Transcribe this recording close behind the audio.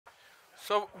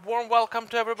So warm welcome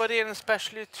to everybody, and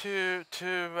especially to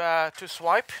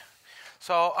Zwipe.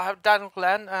 So I have Danielle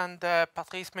and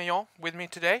Patrice Meilland with me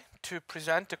today to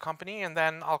present the company, and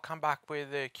then I'll come back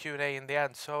with the Q&A in the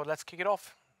end. So let's kick it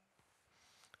off.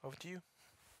 Over to you.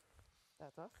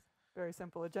 That's us. Very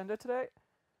simple agenda today.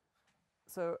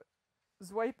 So,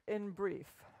 Zwipe in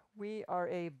brief. We are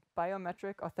a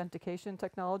biometric authentication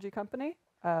technology company.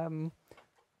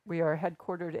 We are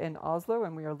headquartered in Oslo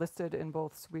and we are listed in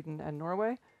both Sweden and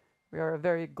Norway. We are a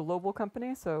very global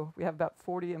company, so we have about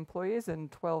 40 employees in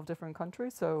 12 different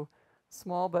countries, so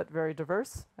small but very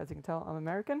diverse. As you can tell, I'm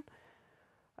American.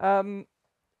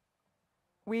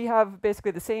 We have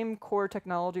basically the same core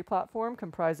technology platform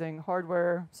comprising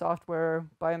hardware, software,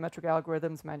 biometric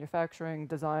algorithms, manufacturing,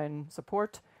 design,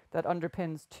 support that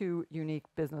underpins two unique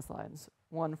business lines,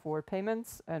 one for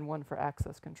payments and one for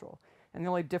access control. And the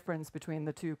only difference between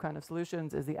the two kind of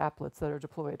solutions is the applets that are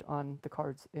deployed on the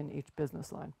cards in each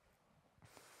business line.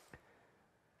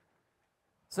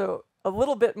 So a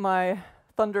little bit my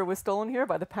thunder was stolen here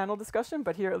by the panel discussion,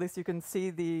 but here at least you can see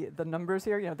the numbers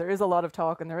here. You know, there is a lot of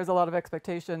talk and there is a lot of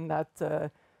expectation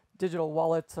that digital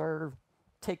wallets are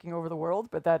taking over the world,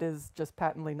 but that is just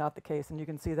patently not the case, and you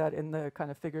can see that in the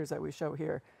kind of figures that we show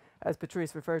here. As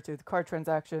Patrice referred to, the card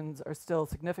transactions are still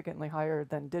significantly higher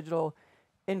than digital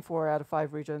in 4 out of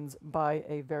 5 regions by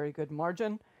a very good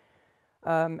margin.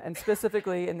 And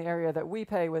specifically in the area that we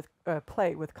play with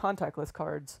contactless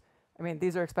cards, I mean,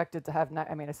 these are expected to have,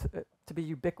 to be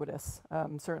ubiquitous,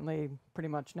 certainly pretty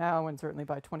much now and certainly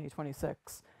by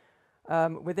 2026.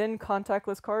 Within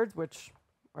contactless cards, which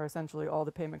are essentially all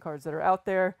the payment cards that are out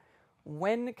there,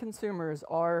 when consumers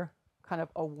are kind of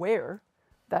aware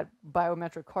that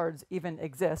biometric cards even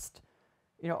exist,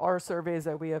 you know, our surveys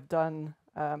that we have done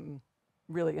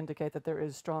really indicate that there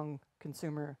is strong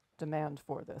consumer demand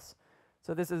for this.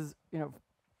 So this is, you know,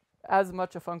 as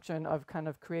much a function of kind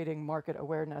of creating market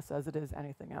awareness as it is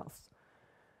anything else.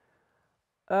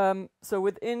 So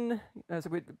within,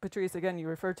 Patrice, again, you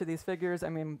referred to these figures. I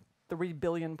mean, 3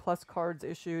 billion plus cards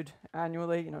issued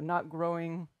annually, you know, not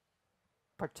growing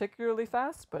particularly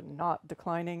fast, but not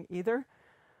declining either.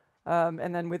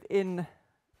 And then within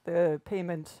the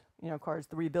payment, you know, cards,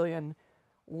 3 billion,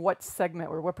 what segment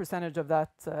or what percentage of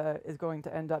that is going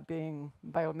to end up being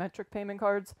biometric payment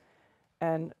cards?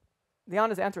 And the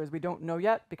honest answer is we don't know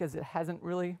yet because it hasn't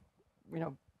really, you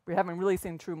know, we haven't really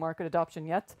seen true market adoption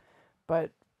yet,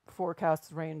 but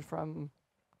forecasts range from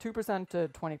 2% to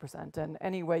 20%. And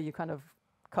any way you kind of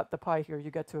cut the pie here,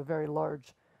 you get to a very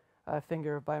large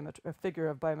figure of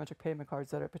biometric payment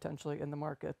cards that are potentially in the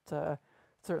market,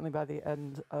 certainly by the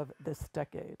end of this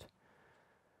decade.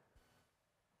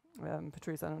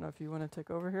 Patrice, I don't know if you want to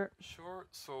take over here. Sure.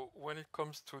 So when it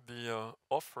comes to the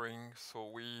offering,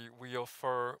 so we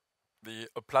offer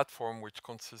a platform which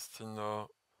consists in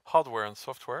hardware and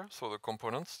software, so the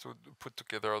components to put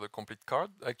together the complete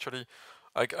card. Actually,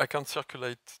 I can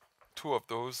circulate 2 of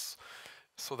those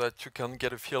so that you can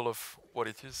get a feel of what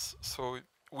it is. So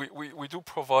we do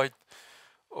provide,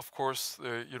 of course,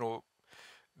 you know,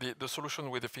 the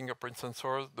solution with the fingerprint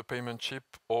sensor, the payment chip,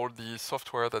 all the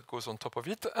software that goes on top of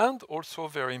it, and also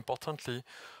very importantly,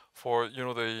 for you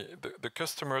know the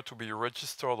customer to be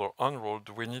registered or enrolled,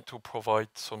 we need to provide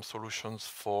some solutions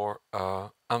for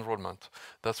enrollment.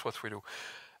 That's what we do.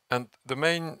 And the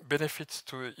main benefits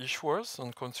to issuers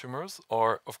and consumers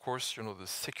are, of course, you know, the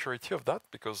security of that,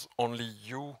 because only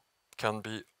you can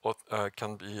be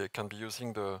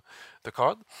using the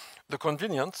card. The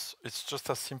convenience, it's just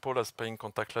as simple as paying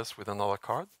contactless with another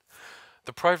card.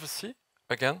 The privacy,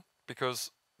 again,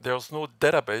 because there's no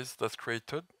database that's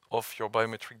created of your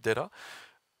biometric data.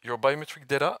 Your biometric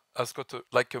data has got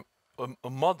a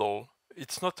model.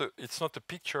 It's not a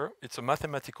picture. It's a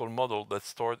mathematical model that's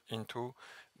stored into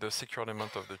the secure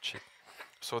element of the chip.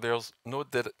 So there's no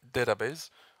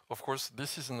database. Of course,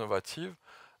 this is innovative,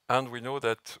 and we know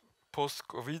that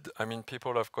post-COVID, I mean,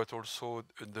 people have got also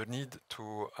the need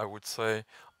to, I would say,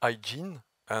 hygiene,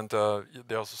 and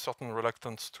there's a certain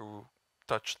reluctance to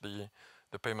touch the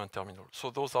payment terminal. So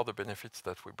those are the benefits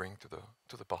that we bring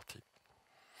to the party.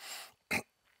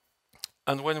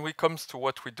 And when it comes to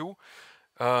what we do,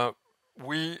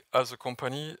 we as a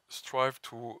company strive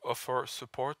to offer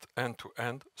support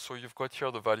end-to-end. So you've got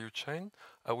here the value chain.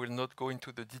 I will not go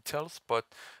into the details, but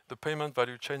the payment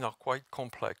value chain are quite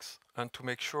complex. And to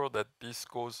make sure that this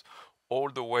goes all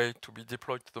the way to be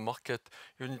deployed to the market,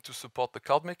 you need to support the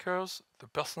card makers, the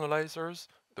personalizers,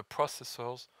 the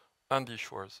processors, and the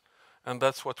issuers. And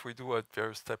that's what we do at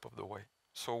various steps of the way.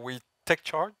 So we take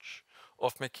charge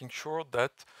of making sure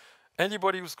that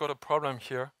anybody who's got a problem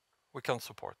here, we can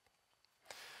support.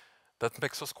 that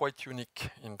makes us quite unique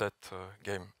in that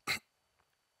game.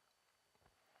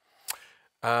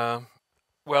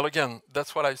 Well, again,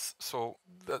 that's what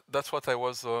that's what I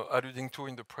was alluding to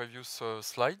in the previous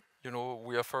slide. You know,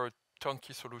 we offer a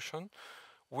turnkey solution.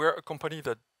 We're a company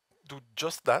that do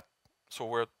just that. So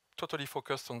we're totally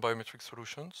focused on biometric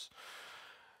solutions.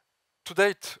 To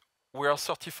date, we are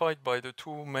certified by the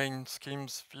two main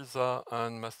schemes, Visa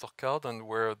and MasterCard, and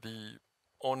we're the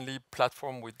only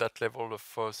platform with that level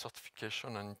of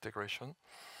certification and integration.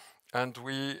 And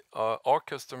our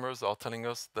customers are telling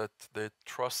us that they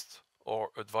trust our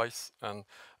advice. And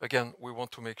again, we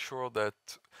want to make sure that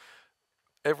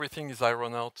everything is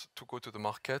ironed out to go to the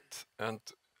market, and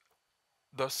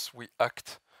thus we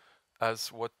act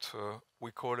as what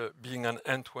we call being an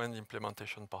end-to-end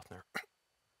implementation partner.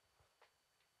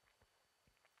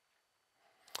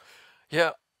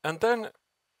 Yeah, and then,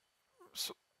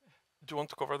 so, do you want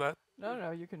to cover that?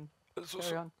 No, you can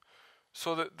carry on.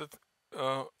 So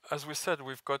as we said,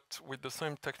 we've got, with the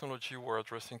same technology, we're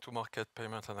addressing two market,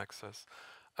 payment and access.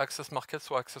 Access market,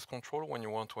 so access control when you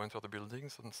want to enter the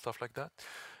buildings and stuff like that.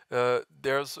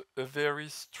 There's a very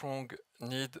strong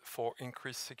need for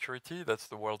increased security. That's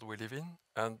the world we live in.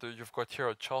 And you've got here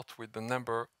a chart with the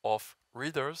number of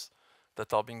readers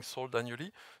that are being sold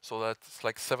annually. So that's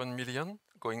like 7 million,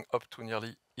 going up to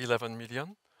nearly 11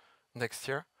 million next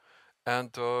year.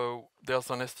 And there's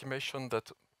an estimation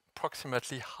that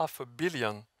approximately 500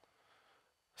 million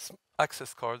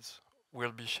access cards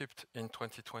will be shipped in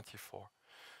 2024.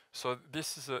 So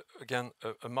this is, again,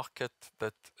 a market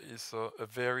that is a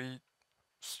very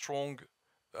strong,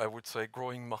 I would say,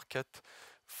 growing market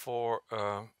for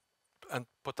and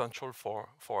potential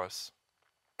for us.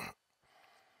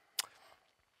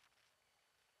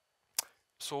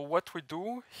 So what we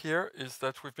do here is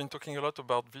that we've been talking a lot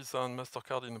about Visa and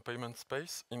MasterCard in the payment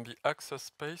space. In the access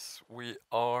space, we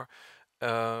are,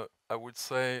 I would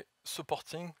say,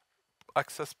 supporting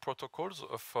access protocols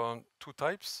of two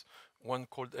types, one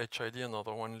called HID,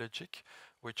 another one Logic,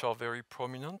 which are very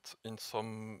prominent in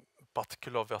some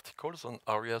particular verticals and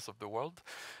areas of the world.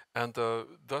 And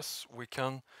thus we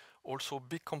can also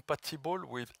be compatible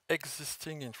with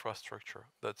existing infrastructure.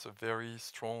 That's a very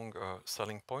strong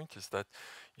selling point, is that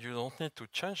you don't need to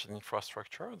change the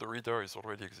infrastructure. The reader is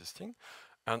already existing.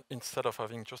 And instead of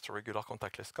having just a regular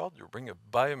contactless card, you bring a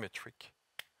biometric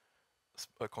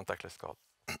contactless card.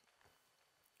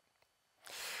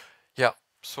 Yeah,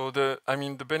 so the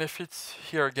benefits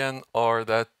here again are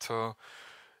that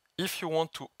if you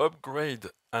want to upgrade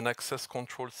an access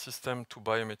control system to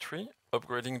biometry,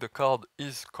 upgrading the card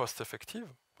is cost effective.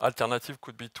 Alternative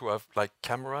could be to have like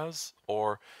cameras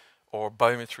or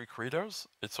biometric readers.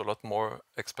 It's a lot more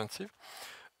expensive.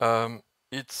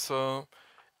 It's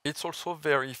also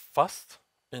very fast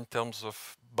in terms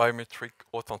of biometric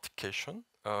authentication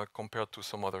compared to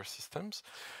some other systems.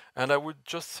 And I would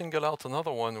just single out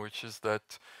another one, which is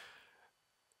that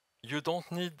you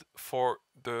don't need, for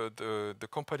the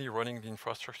company running the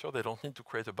infrastructure, they don't need to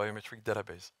create a biometric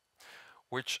database,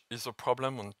 which is a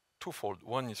problem on twofold.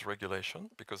 One is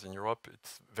regulation, because in Europe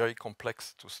it's very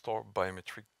complex to store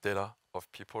biometric data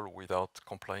of people without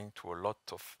complying to a lot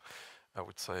of, I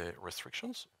would say,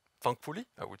 restrictions. Thankfully,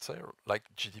 I would say, like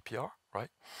GDPR, right?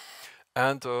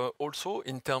 And also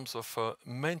in terms of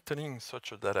maintaining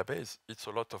such a database, it's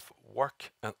a lot of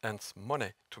work and hence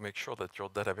money to make sure that your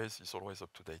database is always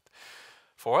up to date.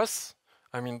 For us,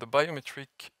 I mean, the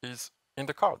biometric is in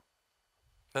the card.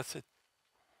 That's it.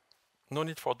 No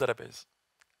need for database.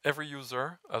 Every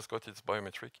user has got its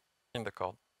biometric in the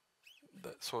card.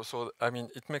 So I mean,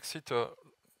 it makes it,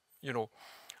 you know,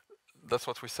 that's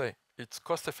what we say. It's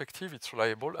cost effective, it's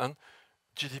reliable, and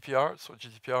GDPR, so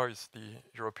GDPR is the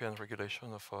European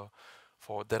regulation of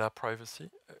for data privacy,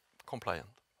 compliant.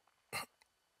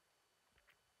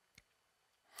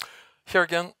 Here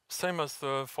again, same as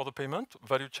for the payment,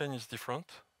 value chain is different,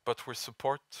 but we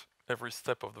support every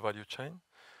step of the value chain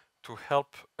to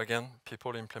help, again,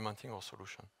 people implementing our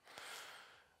solution.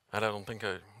 And I don't think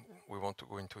we want to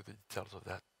go into the details of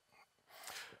that.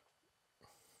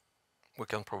 We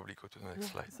can probably go to the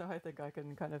next slide. So I think I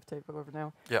can kind of take over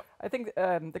now. Yeah. I think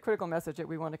the critical message that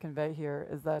we want to convey here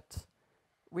is that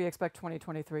we expect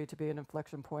 2023 to be an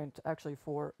inflection point actually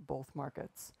for both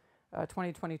markets.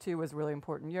 2022 was a really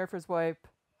important year for Zwipe.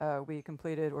 We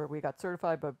completed, or we got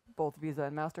certified by both Visa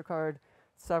and MasterCard.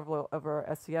 Several of our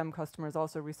SCM customers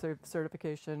also received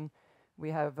certification.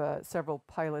 We have several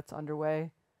pilots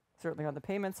underway, certainly on the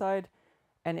payment side.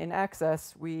 And in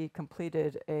access, we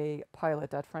completed a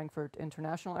pilot at Frankfurt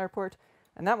International Airport.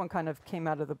 And that one kind of came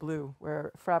out of the blue,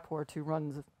 where Fraport, who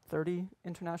runs 30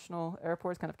 international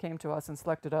airports, kind of came to us and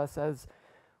selected us as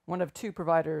one of two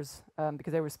providers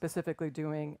because they were specifically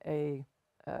doing a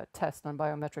test on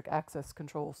biometric access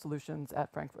control solutions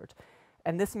at Frankfurt.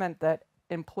 And this meant that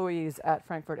employees at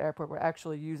Frankfurt Airport were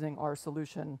actually using our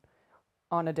solution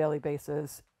on a daily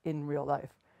basis in real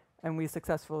life. And we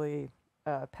successfully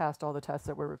passed all the tests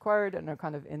that were required and are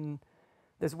kind of in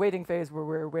this waiting phase where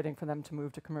we're waiting for them to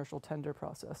move to commercial tender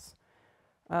process.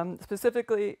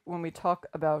 Specifically, when we talk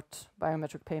about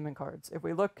biometric payment cards, if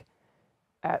we look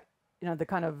at the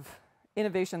kind of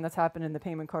innovation that's happened in the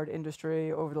payment card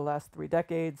industry over the last 3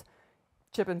 decades,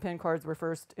 chip and PIN cards were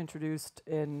first introduced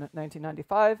in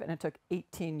 1995, and it took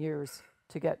 18 years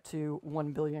to get to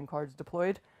 1 billion cards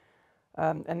deployed.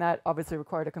 And that obviously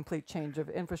required a complete change of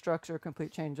infrastructure,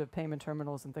 complete change of payment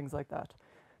terminals and things like that.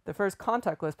 The first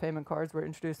contactless payment cards were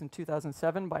introduced in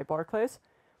 2007 by Barclays,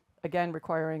 again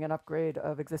requiring an upgrade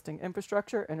of existing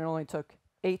infrastructure, and it only took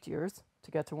 8 years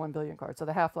to get to 1 billion cards. So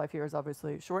the half-life here is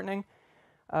obviously shortening.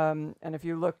 And if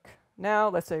you look now,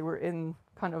 let's say we're in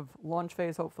kind of launch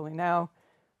phase, hopefully now,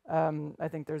 I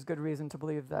think there's good reason to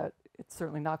believe that it's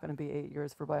certainly not going to be 8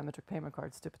 years for biometric payment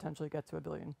cards to potentially get to 1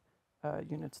 billion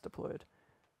units deployed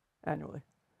annually.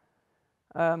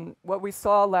 What we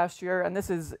saw last year, and this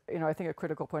is, I think a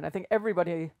critical point, I think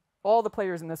everybody, all the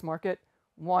players in this market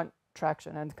want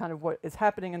traction, and kind of what is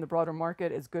happening in the broader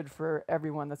market is good for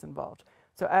everyone that's involved.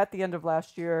 So at the end of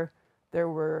last year, there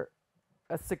was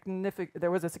a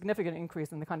significant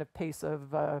increase in the kind of pace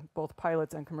of both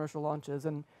pilots and commercial launches,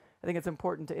 and I think it's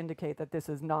important to indicate that this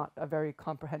is not a very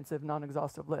comprehensive,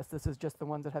 non-exhaustive list. This is just the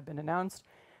ones that have been announced.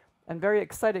 And very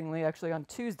excitingly, actually on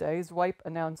Tuesday, Zwipe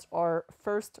announced our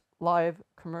first live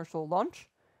commercial launch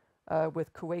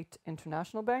with Kuwait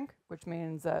International Bank, which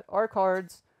means that our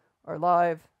cards are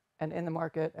live and in the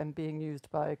market and being used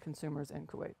by consumers in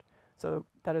Kuwait. So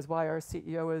that is why our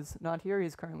CEO is not here.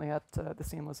 He's currently at the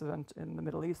Seamless event in the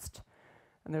Middle East.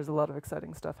 And there's a lot of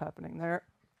exciting stuff happening there.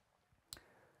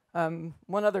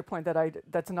 One other point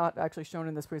that's not actually shown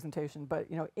in this presentation, but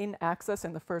in Access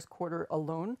in the first quarter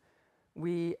alone,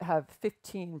 we have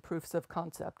 15 proofs of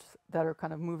concept that are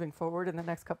kind of moving forward in the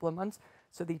next couple of months.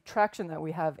 So the traction that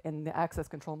we have in the access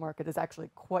control market is actually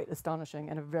quite astonishing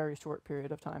in a very short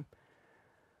period of time.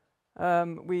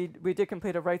 We did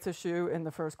complete a rights issue in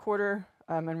the first quarter,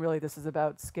 and really this is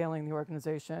about scaling the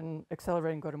organization,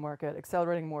 accelerating go-to-market,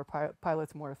 accelerating more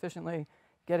pilots more efficiently,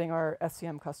 getting our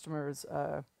SCM customers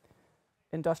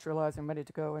industrialized and ready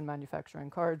to go in manufacturing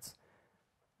cards.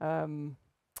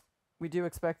 We do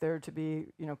expect there to be,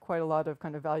 quite a lot of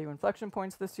kind of value inflection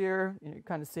points this year. You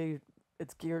kind of see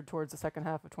it's geared towards the second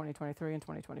half of 2023 and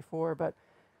 2024, but,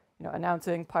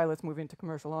 announcing pilots moving to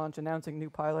commercial launch, announcing new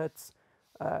pilots,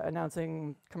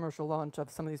 announcing commercial launch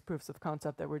of some of these proofs of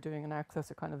concept that we're doing in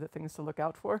Access are kind of the things to look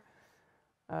out for.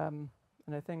 And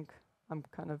I think I'm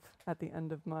kind of at the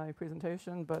end of my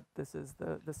presentation, but this is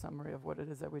the summary of what it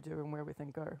is that we do and where we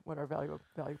think what our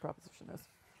value proposition is.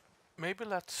 Maybe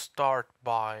let's start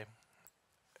by,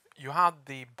 you had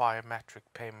the biometric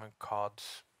payment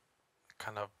cards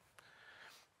kind of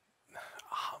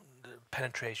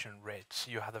penetration rates.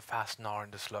 You had the fast scenario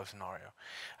and the slow scenario.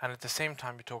 And at the same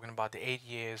time, you're talking about the 8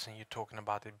 years and you're talking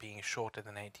about it being shorter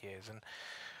than 8 years. And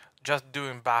just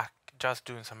doing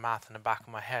some math in the back of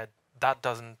my head, that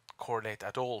doesn't correlate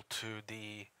at all to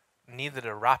neither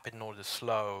the rapid nor the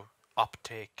slow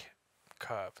uptake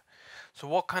curve. So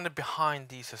what kind of behind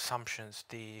these assumptions,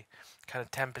 the kind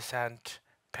of 10%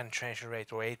 penetration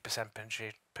rate or 8%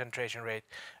 penetration rate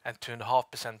and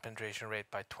 2.5% penetration rate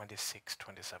by 26,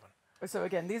 27? So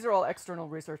again, these are all external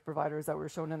research providers that were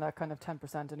shown in that kind of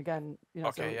 10%. And again,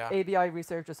 Okay, yeah. ABI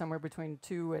research is somewhere between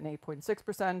 2 and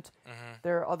 8.6%.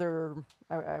 There are other,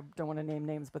 I don't want to name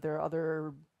names, but there are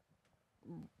other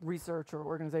research or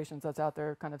organizations that's out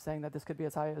there kind of saying that this could be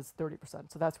as high as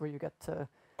 30%. So that's where you get to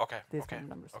these kind of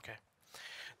numbers. Okay.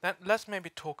 Then let's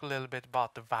maybe talk a little bit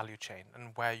about the value chain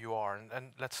and where you are,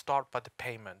 and let's start by the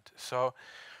payment. So,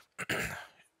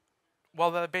 well,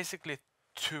 there are basically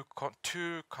two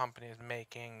companies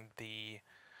making the,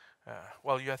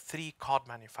 you have 3 card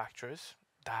manufacturers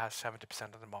that have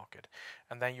 70% of the market,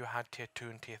 and then you have tier 2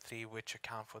 and tier 3, which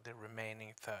account for the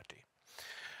remaining 30.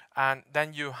 And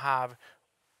then you have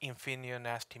Infineon,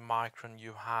 ST Micron,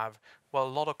 you have, a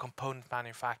lot of component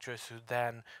manufacturers who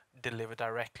then deliver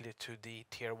directly to the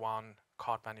tier 1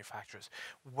 card manufacturers.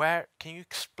 Can you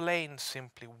explain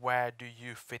simply where do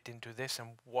you fit into this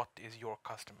and what is your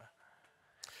customer?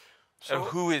 So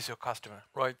who is your customer?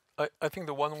 Right. I think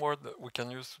the one word that we can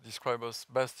use to describe us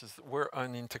best is we're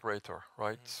an integrator,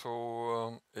 right?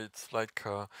 So it's like,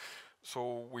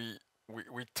 so we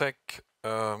take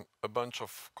a bunch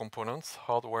of components,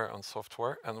 hardware and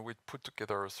software, and we put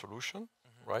together a solution,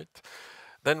 right?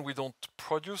 Then we don't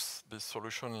produce this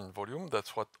solution in volume.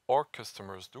 That's what our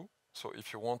customers do. So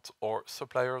if you want, our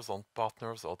suppliers and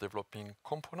partners are developing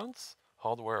components,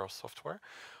 hardware or software.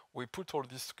 We put all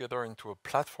this together into a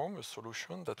platform, a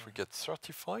solution that we get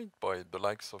certified by the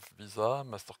likes of Visa,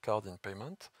 MasterCard in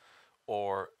payment,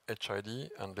 or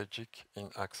HID and Logic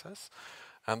in access.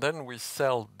 And then we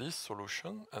sell this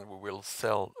solution, and we will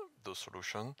sell the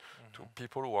solution to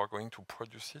people who are going to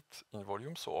produce it in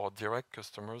volume. So our direct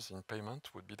customers in payment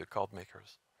would be the card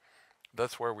makers.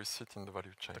 That's where we sit in the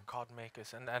value chain. The card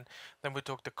makers, and then we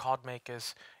took the card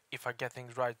makers. If I get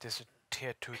things right, there's a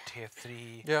tier 2, tier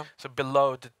 3. Yeah. So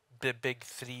below the big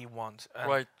 3 ones.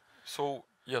 Right. So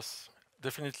yes,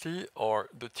 definitely, or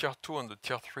the tier 2 and the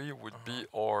tier 3 would be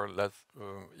our,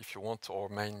 if you want, our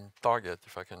main target,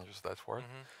 if I can use that word.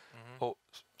 Oh,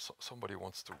 somebody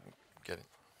wants to get in.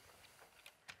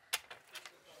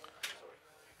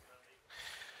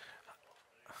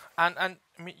 And I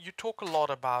mean, you talk a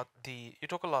lot about the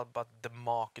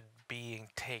market being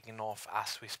taken off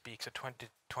as we speak. So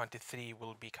 2023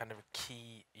 will be kind of a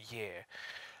key year.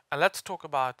 And let's talk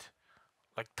about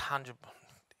like tangible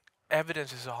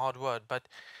evidence is a hard word, but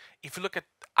if you look at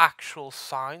actual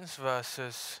signs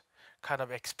versus kind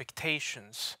of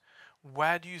expectations,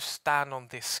 where do you stand on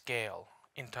this scale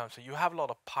in terms of, you have a lot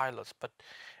of pilots,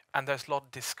 and there's a lot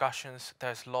of discussions,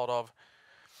 there's a lot of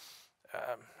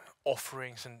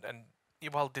offerings and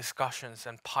well, discussions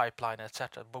and pipeline,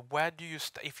 etc. But where do you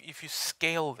if you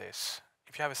scale this,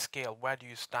 if you have a scale, where do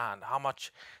you stand? How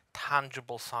much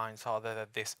tangible signs are there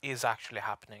that this is actually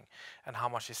happening, and how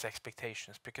much is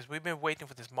expectations? Because we've been waiting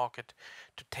for this market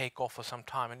to take off for some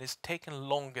time, and it's taken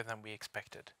longer than we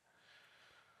expected.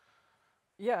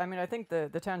 Yeah, I mean, I think the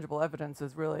tangible evidence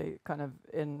is really kind of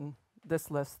in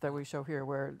this list that we show here,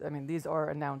 where, I mean, these are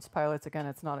announced pilots. Again,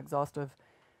 it's not exhaustive.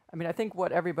 I mean, I think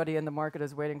what everybody in the market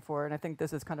is waiting for, and I think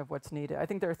this is kind of what's needed. I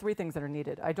think there are 3 things that are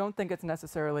needed. I don't think it's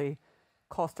necessarily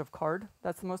cost of card.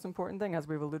 That's the most important thing. As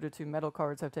we've alluded to, metal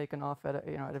cards have taken off at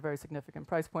a very significant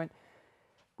price point.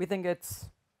 We think it's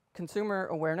consumer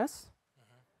awareness.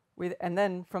 And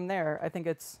then from there, I think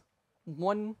it's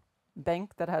one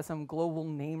bank that has some global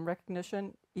name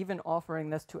recognition, even offering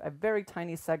this to a very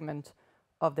tiny segment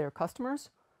of their customers,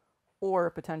 or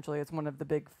potentially it's one of the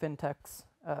big fintechs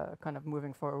kind of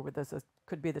moving forward with this. As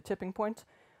could be the tipping point.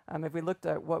 If we looked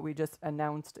at what we just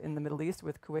announced in the Middle East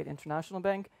with Kuwait International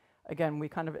Bank, again, we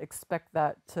kind of expect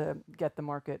that to get the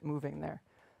market moving there.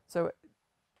 So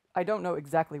I don't know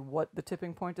exactly what the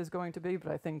tipping point is going to be,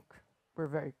 but I think we're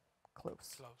very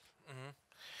close.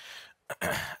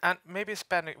 And maybe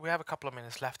we have a couple of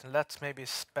minutes left, and let's maybe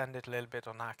spend it a little bit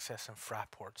on access and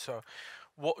Fraport. So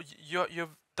what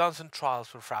you've done some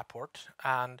trials with Fraport,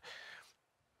 and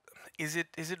is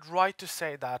it right to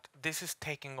say that this is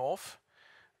taking off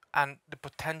and the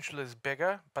potential is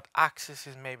bigger, but access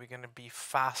is maybe going to be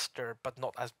faster but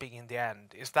not as big in the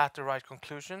end? Is that the right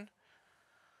conclusion?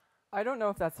 I don't know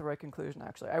if that's the right conclusion,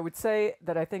 actually. I would say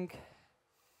that I think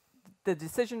the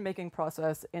decision-making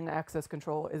process in access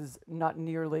control is not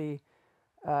nearly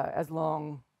as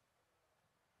long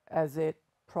as it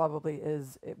probably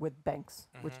is with banks,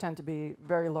 which tend to be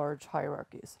very large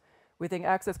hierarchies. We think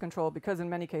access control, because in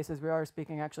many cases we are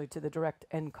speaking actually to the direct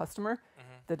end customer,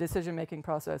 the decision-making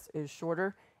process is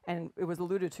shorter. And it was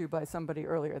alluded to by somebody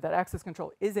earlier that access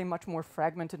control is a much more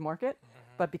fragmented market,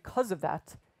 but because of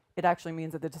that, it actually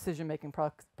means that the decision-making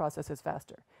process is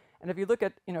faster. And if you look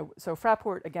at, so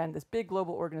Fraport, again, this big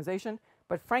global organization,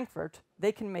 but Frankfurt,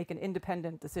 they can make an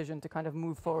independent decision to kind of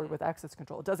move forward with access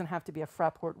control. It doesn't have to be a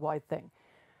Fraport-wide thing.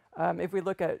 If we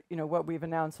look at what we've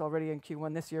announced already in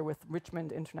Q1 this year with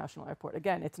Richmond International Airport,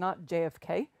 again, it's not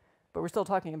JFK, but we're still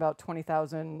talking about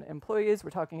 20,000 employees. We're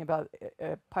talking about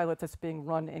a pilot that's being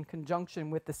run in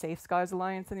conjunction with the Safe Skies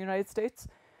Alliance in the United States,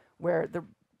 where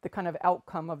the kind of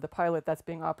outcome of the pilot that's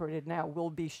being operated now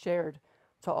will be shared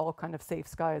to all kind of Safe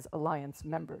Skies Alliance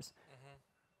members.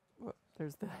 Well,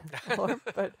 there's the alarm.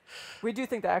 But we do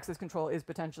think the access control is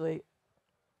potentially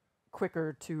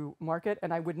quicker to market,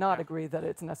 and I would not agree that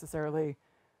it's necessarily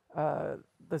the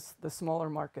smaller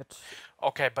market.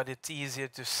 Okay, but it's easier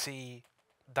to see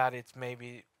that it's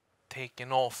maybe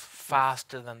taken off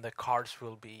faster than the cards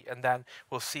will be, and then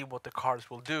we'll see what the cards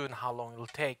will do and how long it will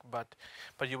take, but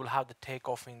you will have the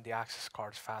takeoff in the access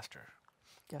cards faster.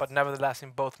 Yes. But nevertheless,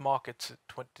 in both markets,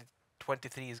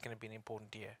 2023 is going to be an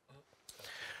important year.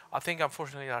 I think,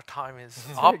 unfortunately, our time is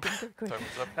up. Time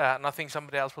is up. And I think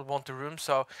somebody else will want the room.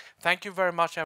 So thank you very much.